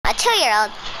A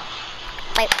 2-year-old.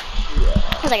 Wait.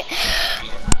 One second.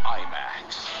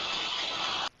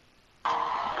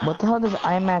 What the hell does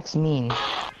IMAX mean?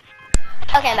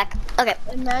 Okay, I'm back. Okay.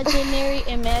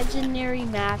 Imaginary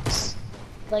max.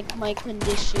 Like my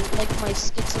condition, like my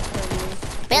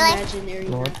schizophrenia. Really? Imaginary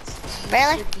Lord. max.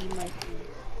 Really? Should be my thing.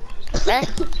 Really?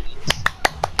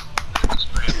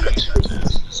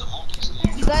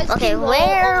 You guys Okay, can go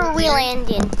where are over we there.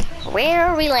 landing? Where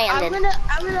are we landing?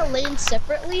 I'm gonna land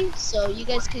separately, so you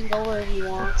guys can go wherever you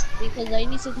want because I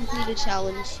need to complete a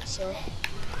challenge. So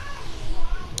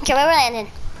Okay, where are we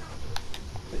landing?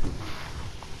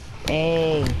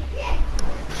 Hey.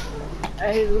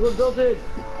 Hey, look tilted.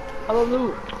 Hello,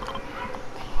 Lou.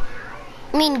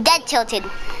 I mean, dead tilted.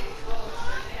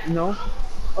 No.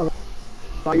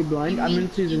 Are you blind? I'm in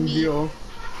season 0.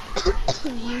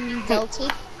 you mean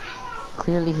delted?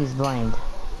 Clearly he's blind.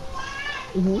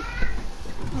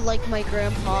 Like my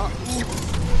grandpa.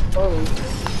 Oh.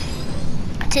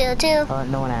 2-2.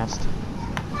 No one asked.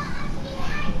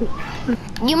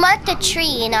 You marked a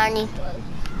tree in Arnie.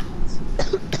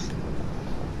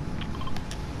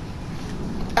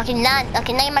 Okay, now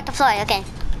you marked the floor. Okay.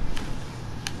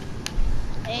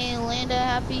 Hey, land a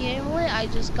happy hamlet. I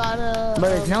just gotta. But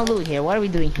there's no loot here. What are we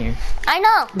doing here? I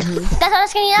know. That's what I'm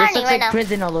asking This Arnie looks right like now.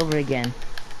 prison all over again.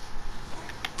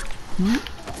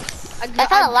 I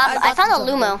found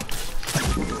a Lumo.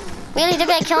 Really, they're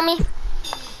gonna kill me?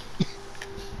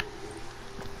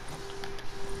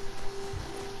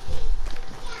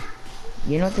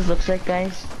 You know what this looks like,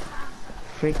 guys?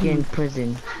 Freaking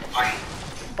prison.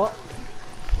 Oh.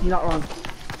 You're not wrong.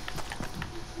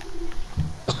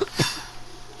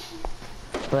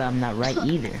 But I'm not right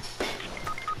either.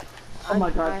 Oh my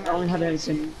god, I only had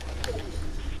anything.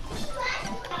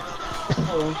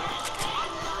 Oh.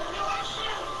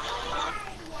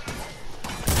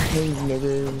 Hey,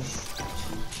 niggas.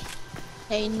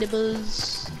 Hey,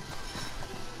 nibbles.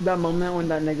 That moment when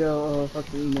that nigga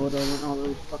fucking Moto went all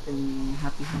those fucking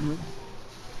happy moments.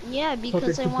 Yeah,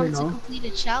 because I wanted to 2.0. complete a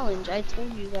challenge. I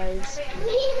told you guys.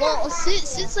 Well,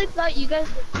 since I thought you guys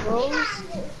were pros,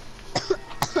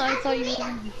 I thought you were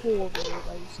gonna be cool over there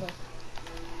by yourself.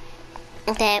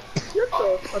 Okay. Shut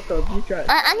the fuck up, you tried.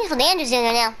 I need what Andrew's doing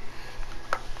right now.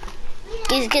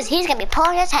 Because he's gonna be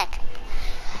poor as heck.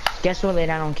 Guess what,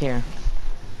 lady? I don't care.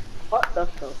 What the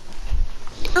fuck?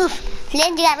 Oof.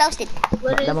 Lindy got roasted.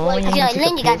 What is The moment like? you Okay, take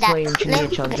Lindy a got piss that. while you're chewing a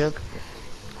chug jug.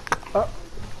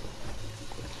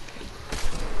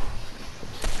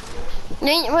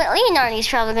 Leonardo's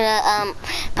probably gonna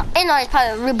Leonardo's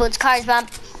probably reboot's cars, but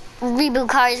reboot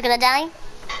car is gonna die.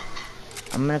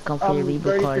 I'm gonna come for your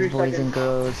reboot cars, boys and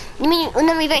girls. You mean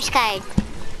Uno reverse card?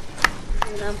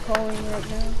 And I'm calling right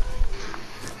now.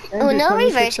 Uno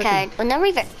reverse card. Uno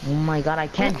reverse. Oh my god, I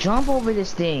can't jump over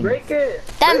this thing. Break it!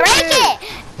 Then break it!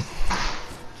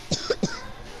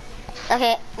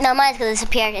 Okay, no, mine's gonna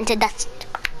disappear into dust.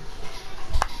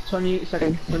 20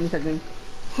 seconds, 20 seconds.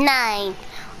 9,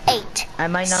 8, I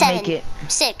might not 7, make it.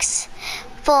 6,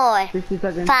 4, 50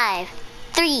 seconds. 5,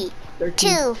 3, 13,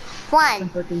 2, 1.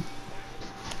 13.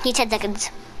 He 10 seconds.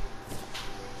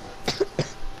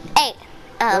 8.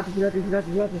 Oh,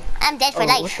 I'm dead for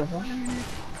life. What the hell?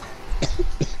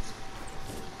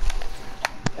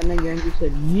 And then Andrew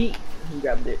said yeet. He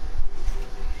grabbed it.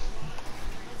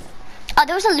 Oh,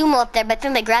 there was a Lumo up there, but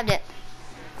then they grabbed it.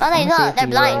 Oh, they no, they're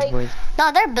blind. Boys.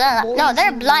 No, they're blind. No,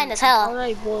 they're blind as hell.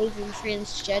 Alright, boys and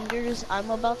transgenders, I'm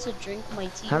about to drink my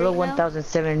tea Hello, right now.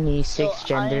 1076 So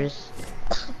genders.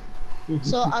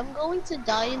 So I'm going to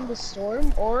die in the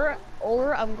storm, or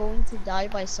I'm going to die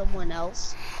by someone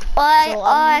else. I So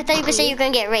thought you could say you're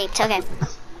gonna get raped. Okay.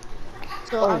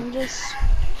 So I'm just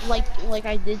like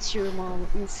I did to your mom,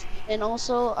 and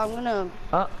also I'm gonna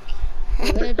Oh,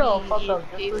 be Fuck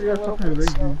up, gay just for for a your little fucking bit,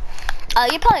 so. reason. Oh,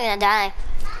 you're probably gonna die.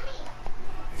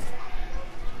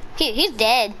 He's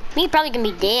dead. He's probably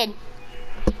gonna be dead.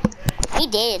 He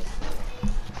dead.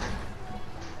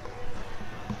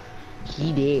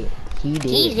 he did. He did.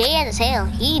 He's dead as hell.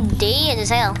 He dead as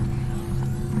hell.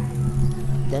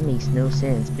 That makes no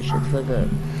sense, but shut the fuck up.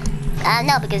 I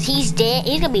know, because he's dead.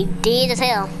 He's gonna be dead as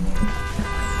hell.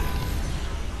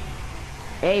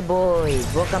 Hey boys,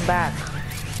 welcome back.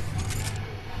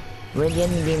 We're in the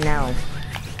ending game now.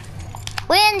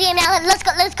 We're in the game now.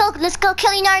 Let's go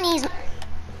killing Arnie's.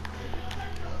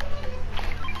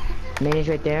 Manage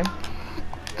right there.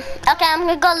 Okay, I'm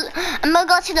gonna go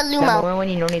to the That Lumo. moment when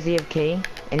you know he's AFK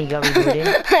and he got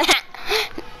rebooted.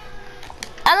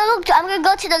 I'm gonna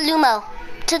go to the Lumo.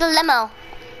 To the limo.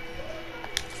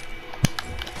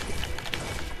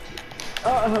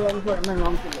 Hello, my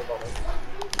mom's in the bubble.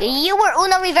 You were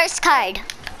Uno reverse card.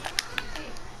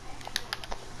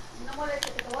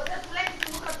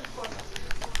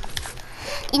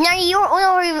 You know, you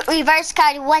were reverse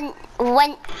card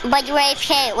but you were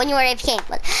AFK, when you were AFK.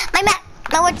 But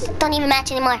my words don't even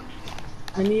match anymore.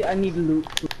 I need loot.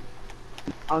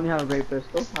 I only have a great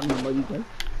pistol. I don't know about you guys.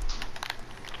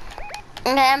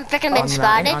 Okay, I'm freaking been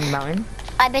spotted. On the mountain.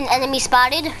 I've been enemy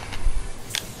spotted.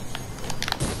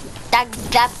 That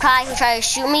guy who tried to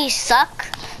shoot me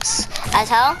sucks as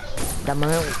hell. That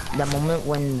moment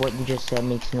when what you just said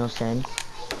makes no sense.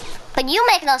 But you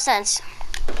make no sense.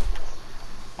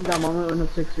 That moment when a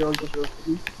 6-year-old just roasted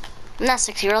you. I'm not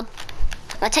a 6-year-old.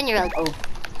 I'm a 10-year-old. Oh.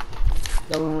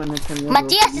 That one when a 10-year-old.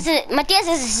 Matthias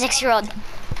is a 6-year-old.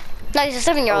 No, he's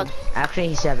a 7-year-old. Oh. Actually,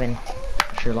 he's 7.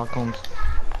 Sherlock Holmes.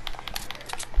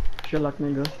 Sherlock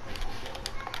nigga.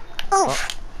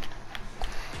 Oof.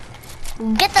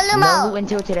 Get the limo. No loot and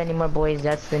tilted anymore, boys.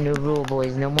 That's the new rule,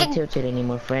 boys. No more tilted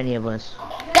anymore for any of us.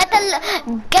 Get the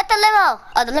limo.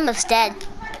 Oh, the limo's dead.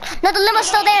 No, the limo's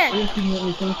still there.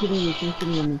 Someone's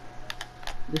shooting at me.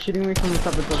 They're shooting me from the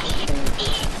top of the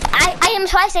I am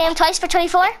twice for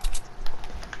 24.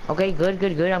 Okay, good.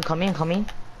 I'm coming.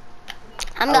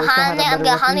 I'm gonna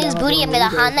Hana his booty. I'm gonna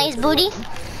Hana his booty.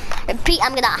 Repeat,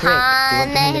 I'm gonna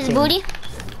Hana his booty.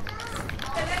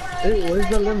 Hey, where's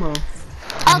the limo?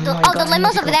 The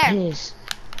limo's over there.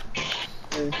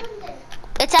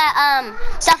 It's at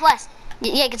southwest.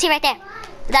 Yeah, you can see right there.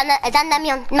 It's on that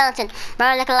mountain,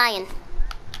 running like a lion.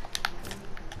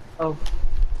 Oh.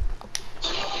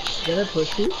 Did I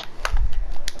push you?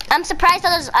 I'm surprised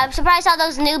how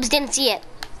those noobs didn't see it.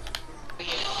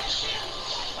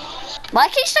 Why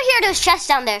can you still hear those chests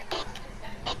down there?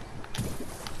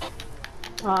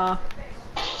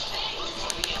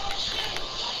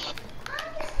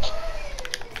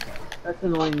 That's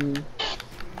annoying me.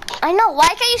 I know, why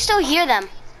can't you still hear them?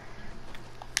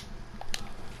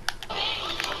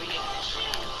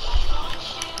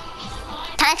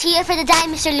 Time to hear for the die,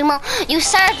 Mr. Limo. You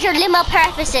serve your limo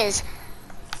purposes.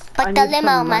 But the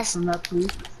limo must...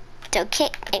 It's okay.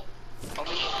 Hey.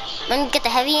 Let me get the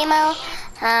heavy ammo,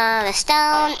 the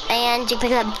stone, and you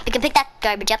can pick that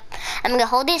garbage up. I'm gonna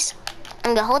hold this.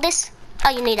 Oh,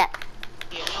 you need that.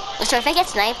 So if I get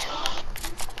sniped.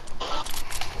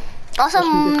 Also,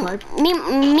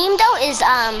 Memdo is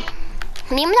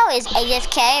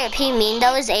AFK. Repeat,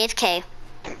 Memdo is AFK.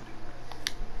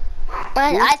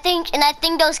 And I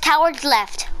think those cowards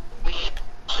left.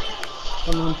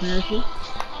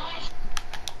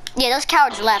 Yeah, those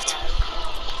cowards left.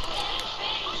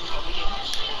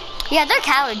 Yeah, they're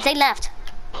cowards. They left.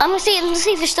 I'm gonna see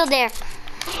if they're still there.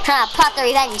 Trying to plot their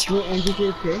revenge.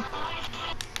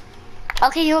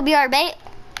 Okay, you'll be our bait.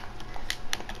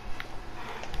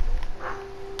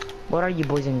 What are you,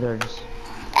 boys and girls?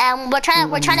 We're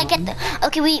trying to get the.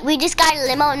 Okay, we just got a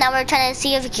limo, and now we're trying to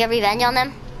see if we can get revenge on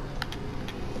them.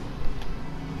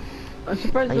 I'm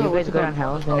surprised. Are you guys good on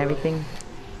health and everything?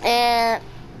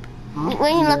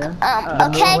 When you look,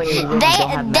 okay,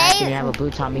 they have a blue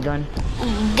Tommy gun.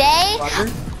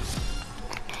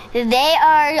 They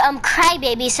are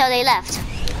crybabies, so they left.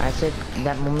 I said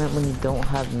that moment when you don't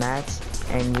have mats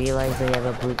and realize they have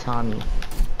a blue Tommy.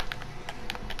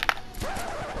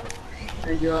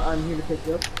 Andrew, I'm here to pick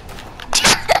you up.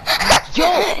 Yo!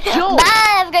 Bye,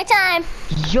 have a great time.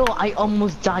 Yo, I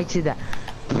almost died to that.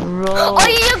 Bro. Oh,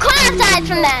 you could have died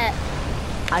from that.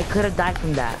 I could have died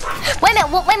from that. Wait a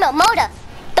minute, Moda.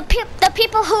 The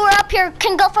people who are up here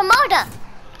can go for Moda.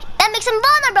 That makes them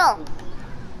vulnerable.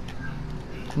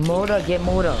 Get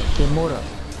Moda.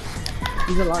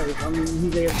 He's alive. I mean,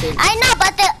 he's AFK. I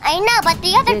know, but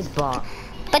the other. This bot.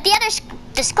 But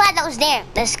the squad that was there,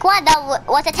 the squad that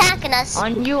was attacking us.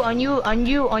 On you,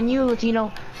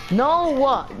 Latino.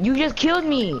 No, you just killed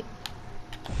me.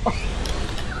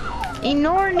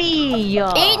 Inorni!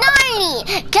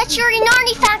 Inorni! Get your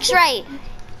Inorni facts right.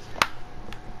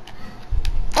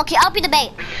 Okay, I'll be the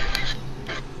bait.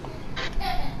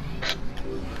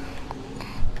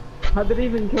 How did I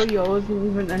even kill you? I wasn't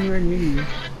even anywhere near you.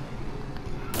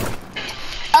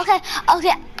 Okay.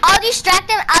 I'll distract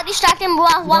him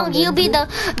while you be the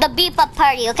beep up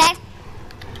party, okay?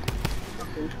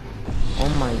 Oh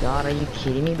my god, are you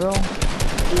kidding me, bro?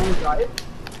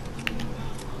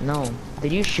 No.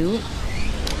 Did you shoot?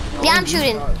 Yeah, I'm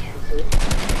shooting.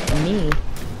 Me?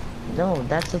 No,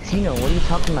 that's Latino. What are you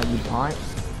talking about, you bot?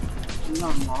 No,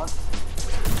 I'm not.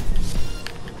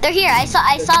 They're here. I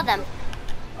saw them.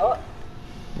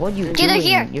 What you doing? Yeah, they're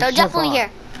here. They're definitely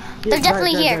here. They're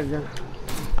definitely here.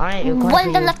 Alright, one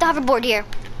of them left the hoverboard here.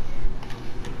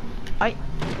 I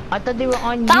thought they were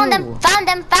on Found you. Found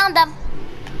them.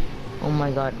 Oh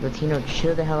my god, Latino,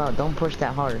 chill the hell out. Don't push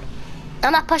that hard.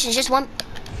 I'm not pushing, it's just one.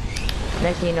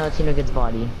 Next thing you know, Latino gets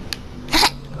body.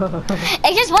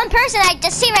 It's just one person I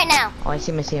just see right now. Oh, I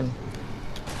see him.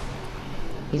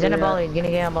 He's in a baller. He's gonna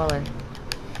get a baller.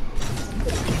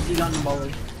 He's on the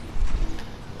baller.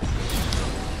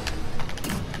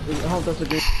 Hold us a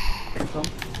green phone.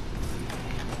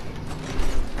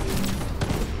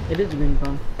 It is a green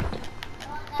phone.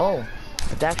 Oh,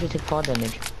 it actually took fall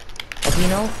damage. You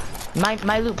know,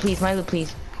 my loot, please. My loot,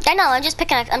 please. I know. I'm just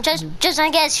picking. I'm just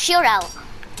trying to get his shield out.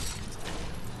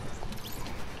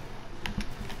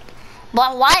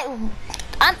 But why?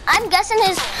 I'm guessing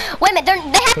his. Wait a minute.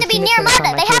 They have to be near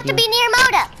Moda. They have to be near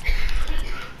Moda.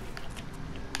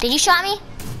 Did you shot me?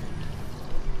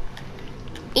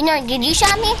 You know, did you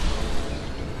shot me?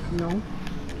 No.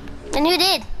 Then who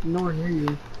did? Nowhere near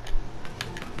you.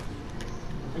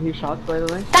 Any shots, by the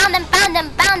way? Found them.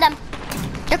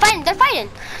 They're fighting.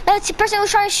 That's the person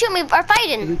who's trying to shoot me are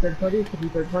fighting. Third party?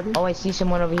 Oh, I see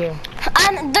someone over here.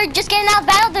 They're just getting out of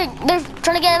battle. They're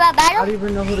trying to get out of battle. I don't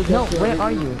even know who to go No, to. where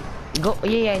are you? Go.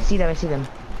 Yeah, I see them.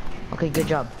 Okay, good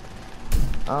job.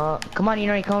 Come on,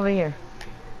 you come over here.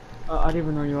 I don't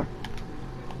even know where you are.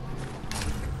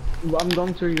 I'm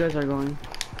going to where you guys are going.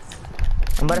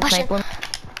 I'm about to snipe one.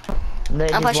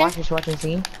 I'm pushing. Just watch and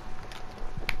see.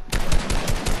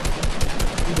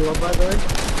 You do by the way?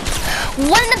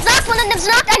 One of them's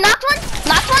knocked. I knocked one.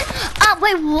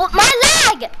 Wait, my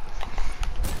leg.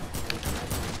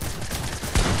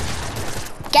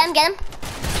 Get him.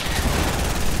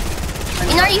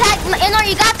 You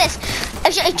you got this.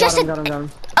 It's just Got him.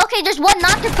 okay, there's one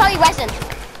knocked, there's probably resin.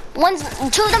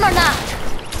 Two of them are knocked.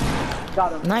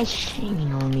 Got him. Nice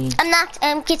shooting on me. I'm knocked.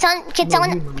 Can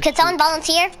someone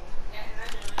volunteer?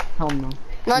 Hell no.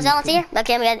 No one's volunteer?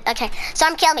 Okay, I'm good. Okay,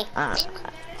 someone kill me.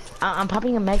 I'm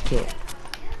popping a med kit.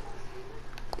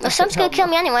 Well, someone's gonna kill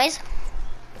me anyways.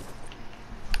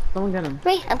 Someone get him.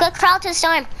 Wait, I'm gonna crawl to the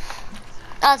storm.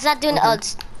 Oh, it's not doing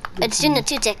the it's doing the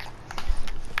 2-tick.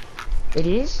 It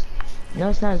is? No,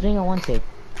 it's not. It's doing a 1-tick.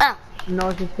 Oh, No,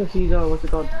 it's just because he's, what's it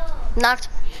called? knocked.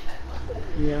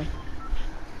 Yeah.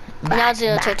 Now it's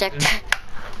doing a 2-tick.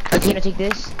 Okay, you gonna take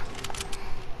this?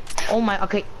 Oh my,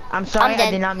 okay. I'm sorry,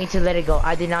 I did not mean to let it go.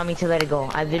 I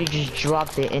literally just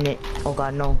dropped it in it. Oh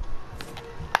god, no.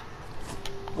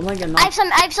 Oh my god, no. I have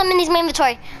some minis in my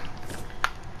inventory.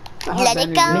 Let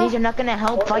it go. Minis are not gonna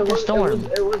help fight the storm.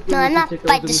 No, I'm not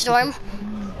fight the storm.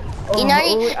 I'm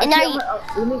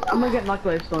gonna get knocked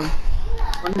by a storm.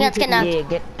 Let's get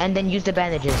knocked. Yeah, and then use the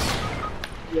bandages.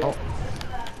 Yeah. Oh.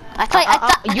 I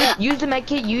thought. Use the med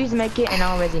kit, and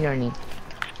I'll resi Nerny.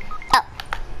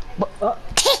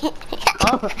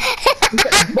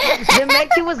 The med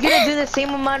kit was gonna do the same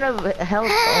amount of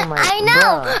health. Oh my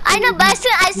god. I know, but as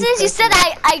soon as you said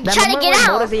I tried to get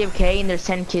out. Moda's AFK and there's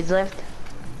 10 kids left.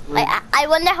 I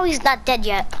wonder how he's not dead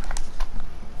yet.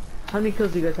 How many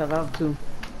kills do you guys have? I have 2.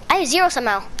 I have 0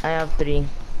 somehow. I have 3.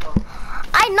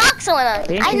 I knocked someone.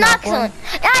 Yeah,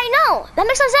 I know. That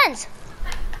makes no sense.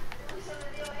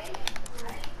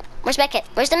 Where's med kit?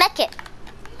 Where's the med kit?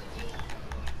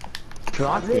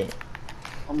 Dropped it.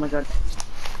 Oh my god.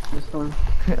 The storm.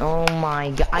 Oh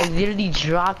my god. I literally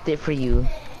dropped it for you.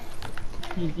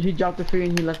 He dropped it for you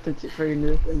and he left it for you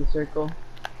in the circle.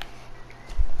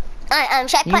 Alright,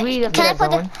 can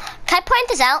I point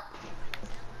this out?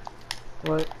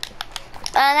 What?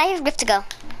 I have Rift to go.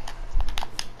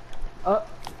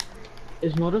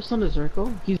 Is Moto still in the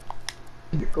circle? He's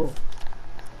cool.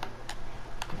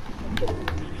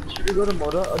 Should we go to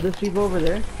Moto? Are there people over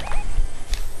there?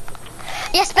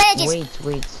 Yes, bandages.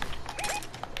 Wait.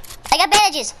 I got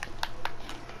bandages.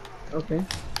 Okay.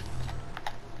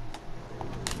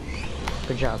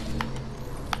 Good job.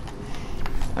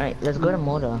 Alright, let's go to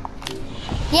Moda.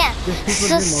 Yeah. I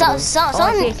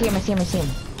see him.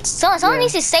 Someone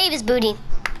needs to save his booty.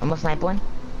 I'm gonna snipe one.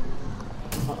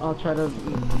 I'll try to. Oh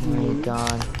my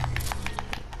god.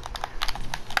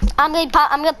 I'm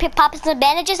gonna pop some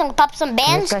bandages. I'm gonna pop some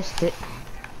bands.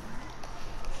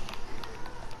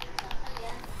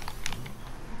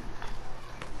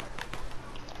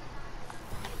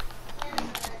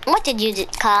 What did you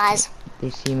cause? They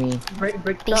see me.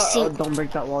 Don't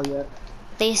break that wall yet.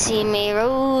 They see me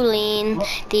rolling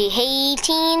the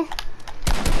 18.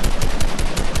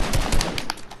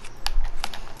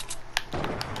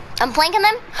 I'm flanking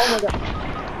them. Oh my god.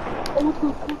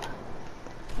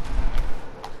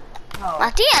 Oh.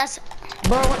 Matias.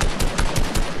 Bro, what?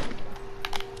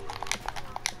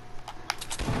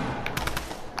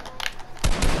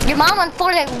 Your mom on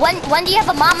Fortnite. When do you have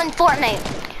a mom on Fortnite?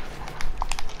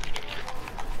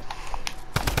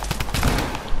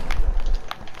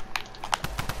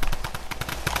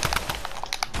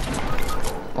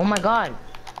 Oh my god.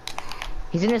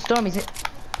 He's in the storm. He's in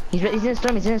the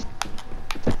storm.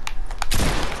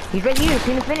 He's right here, he's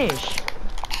gonna finish.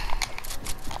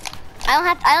 I don't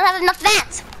have enough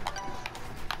mats.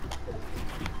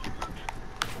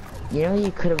 You know what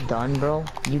you could have done, bro?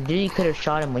 You really could have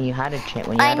shot him when you had a chance.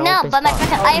 When you I had an know, open but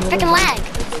spot. I have freaking lag.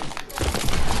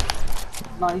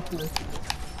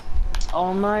 Nice.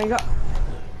 Oh my god.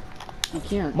 You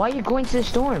can't. Why are you going to the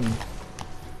storm?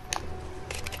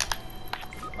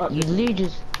 You literally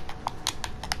just...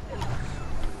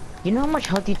 You know how much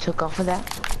health you took off of that?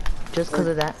 Just because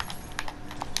of that?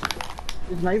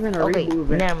 It's not even a Okay, reboot.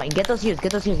 never mind. Get those heals,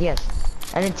 yes.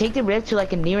 And then take the rift to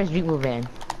like a nearest reboot van.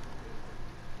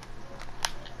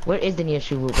 Where is the nearest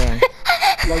reboot van?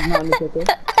 Like not in the circle.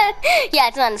 Yeah,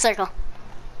 it's not in the circle.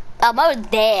 Oh, Mother's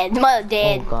dead. Mother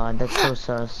dead. Oh god, that's so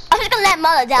sus. I'm just gonna let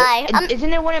Mother die. Isn't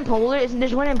there one in Polar? Isn't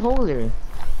there one in Polar?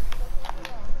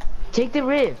 Take the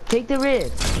rift. Take the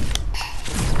rift.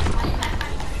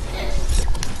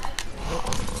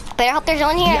 Better hope there's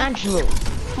one here. Angelo.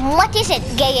 What is it,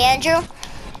 gay Andrew?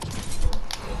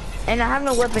 And I have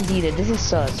no weapons either. This is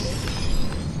sus.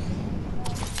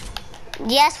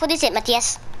 Yes, what is it,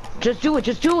 Matthias? Just do it.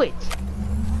 Just do it.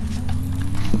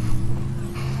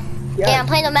 Yeah, I'm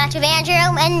playing a match with Andrew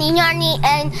and Yarny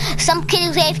and some kid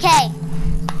who's AFK.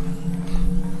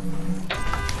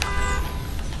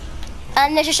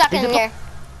 And there's a shotgun in here.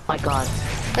 Oh my god.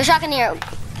 There's a shotgun here.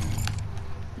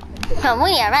 Oh,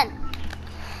 we gotta run.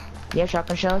 You have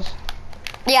shotgun shells?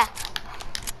 Yeah.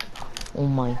 Oh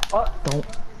my. Don't.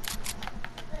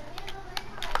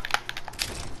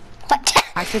 What?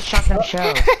 I said shotgun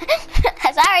shells.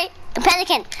 Sorry, I'm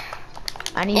panicking.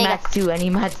 I need There you mats too. I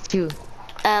need mats too.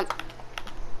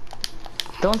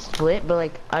 Don't split, but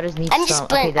like I just need I'm just some.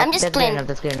 splitting. Okay, I'm just that's splitting. good enough.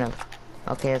 That's good enough.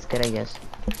 Okay, that's good, I guess.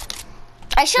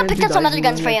 I should have picked up some other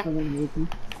guns for you.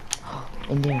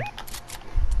 In there.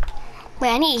 Wait,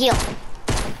 I need a heal.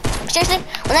 Seriously,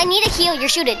 when I need a heal, you're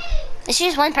shooting. It's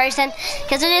just one person,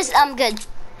 because it is good.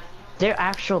 They're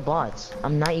actual bots.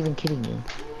 I'm not even kidding you.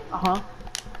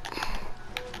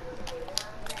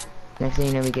 Next thing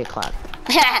you know, we get clapped.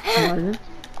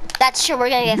 That's true. We're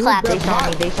gonna get clapped. They saw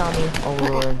me. They saw me. Oh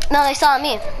lord. No, they saw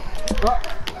me.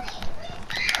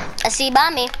 I see by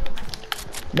me.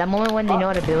 That moment when they know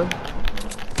how to build.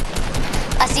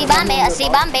 I see Bambi, I see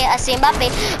Bambi, I see Bambi.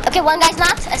 Okay, one guy's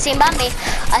knocked. I see Bambi.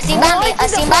 I see Bambi, I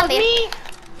see Bambi.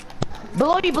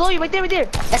 Below you, right there, right there.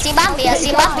 I see Bambi, I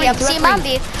see Bambi, I see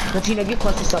Bambi. Latina, get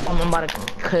close this up. I'm about to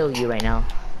kill you right now.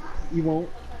 You won't.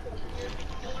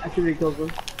 I should be killed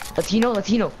him.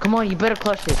 Latino, come on, you better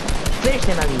clutch this. Finish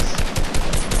him at least.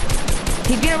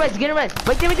 He's gonna rest,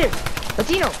 Right there, right there.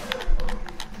 Latino,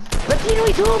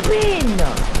 he's open.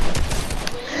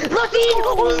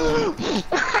 Latino!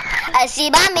 I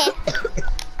see Bambi.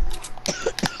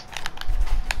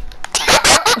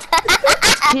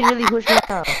 He really pushed me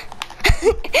out.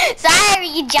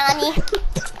 Sorry, Johnny.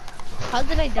 How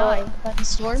did I die? By the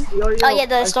storm? Oh yeah,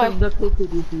 the storm.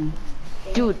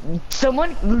 Dude,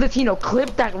 someone, Latino,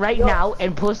 clip that right now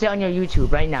and post it on your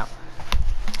YouTube right now.